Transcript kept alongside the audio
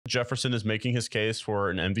Jefferson is making his case for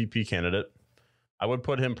an MVP candidate. I would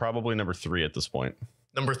put him probably number 3 at this point.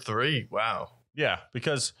 Number 3. Wow. Yeah,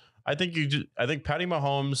 because I think Patty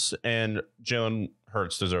Mahomes and Jalen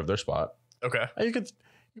Hurts deserve their spot. Okay. You could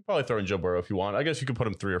probably throw in Joe Burrow if you want. I guess you could put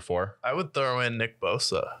him 3 or 4. I would throw in Nick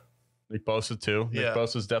Bosa. Nick Bosa too. Yeah. Nick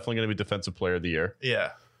Bosa is definitely going to be Defensive Player of the Year.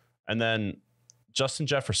 Yeah. And then Justin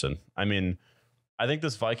Jefferson. I mean, I think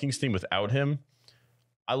this Vikings team without him,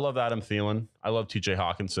 I love Adam Thielen. I love TJ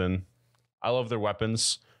Hawkinson. I love their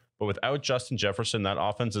weapons. But without Justin Jefferson, that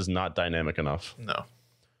offense is not dynamic enough. No.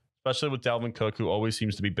 Especially with Dalvin Cook, who always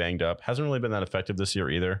seems to be banged up. Hasn't really been that effective this year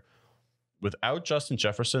either. Without Justin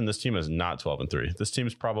Jefferson, this team is not 12-3. This team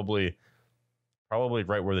is probably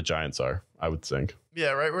right where the Giants are, I would think.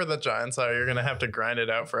 Yeah, right where the Giants are. You're going to have to grind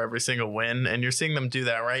it out for every single win. And you're seeing them do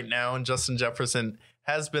that right now. And Justin Jefferson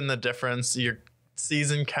has been the difference. Your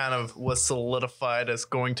season kind of was solidified as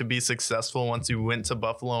going to be successful once you went to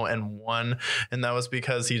Buffalo and won. And that was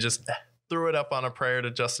because he just threw it up on a prayer to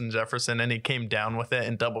Justin Jefferson, and he came down with it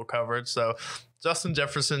in double coverage. So Justin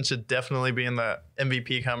Jefferson should definitely be in the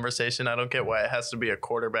MVP conversation. I don't get why it has to be a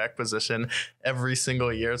quarterback position every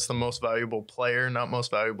single year. It's the most valuable player, not most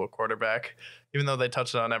valuable quarterback, even though they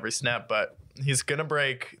touch it on every snap. But he's going to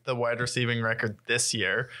break the wide receiving record this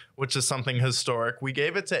year, which is something historic. We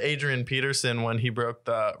gave it to Adrian Peterson when he broke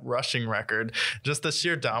the rushing record, just the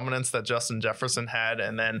sheer dominance that Justin Jefferson had.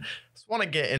 And then I just want to get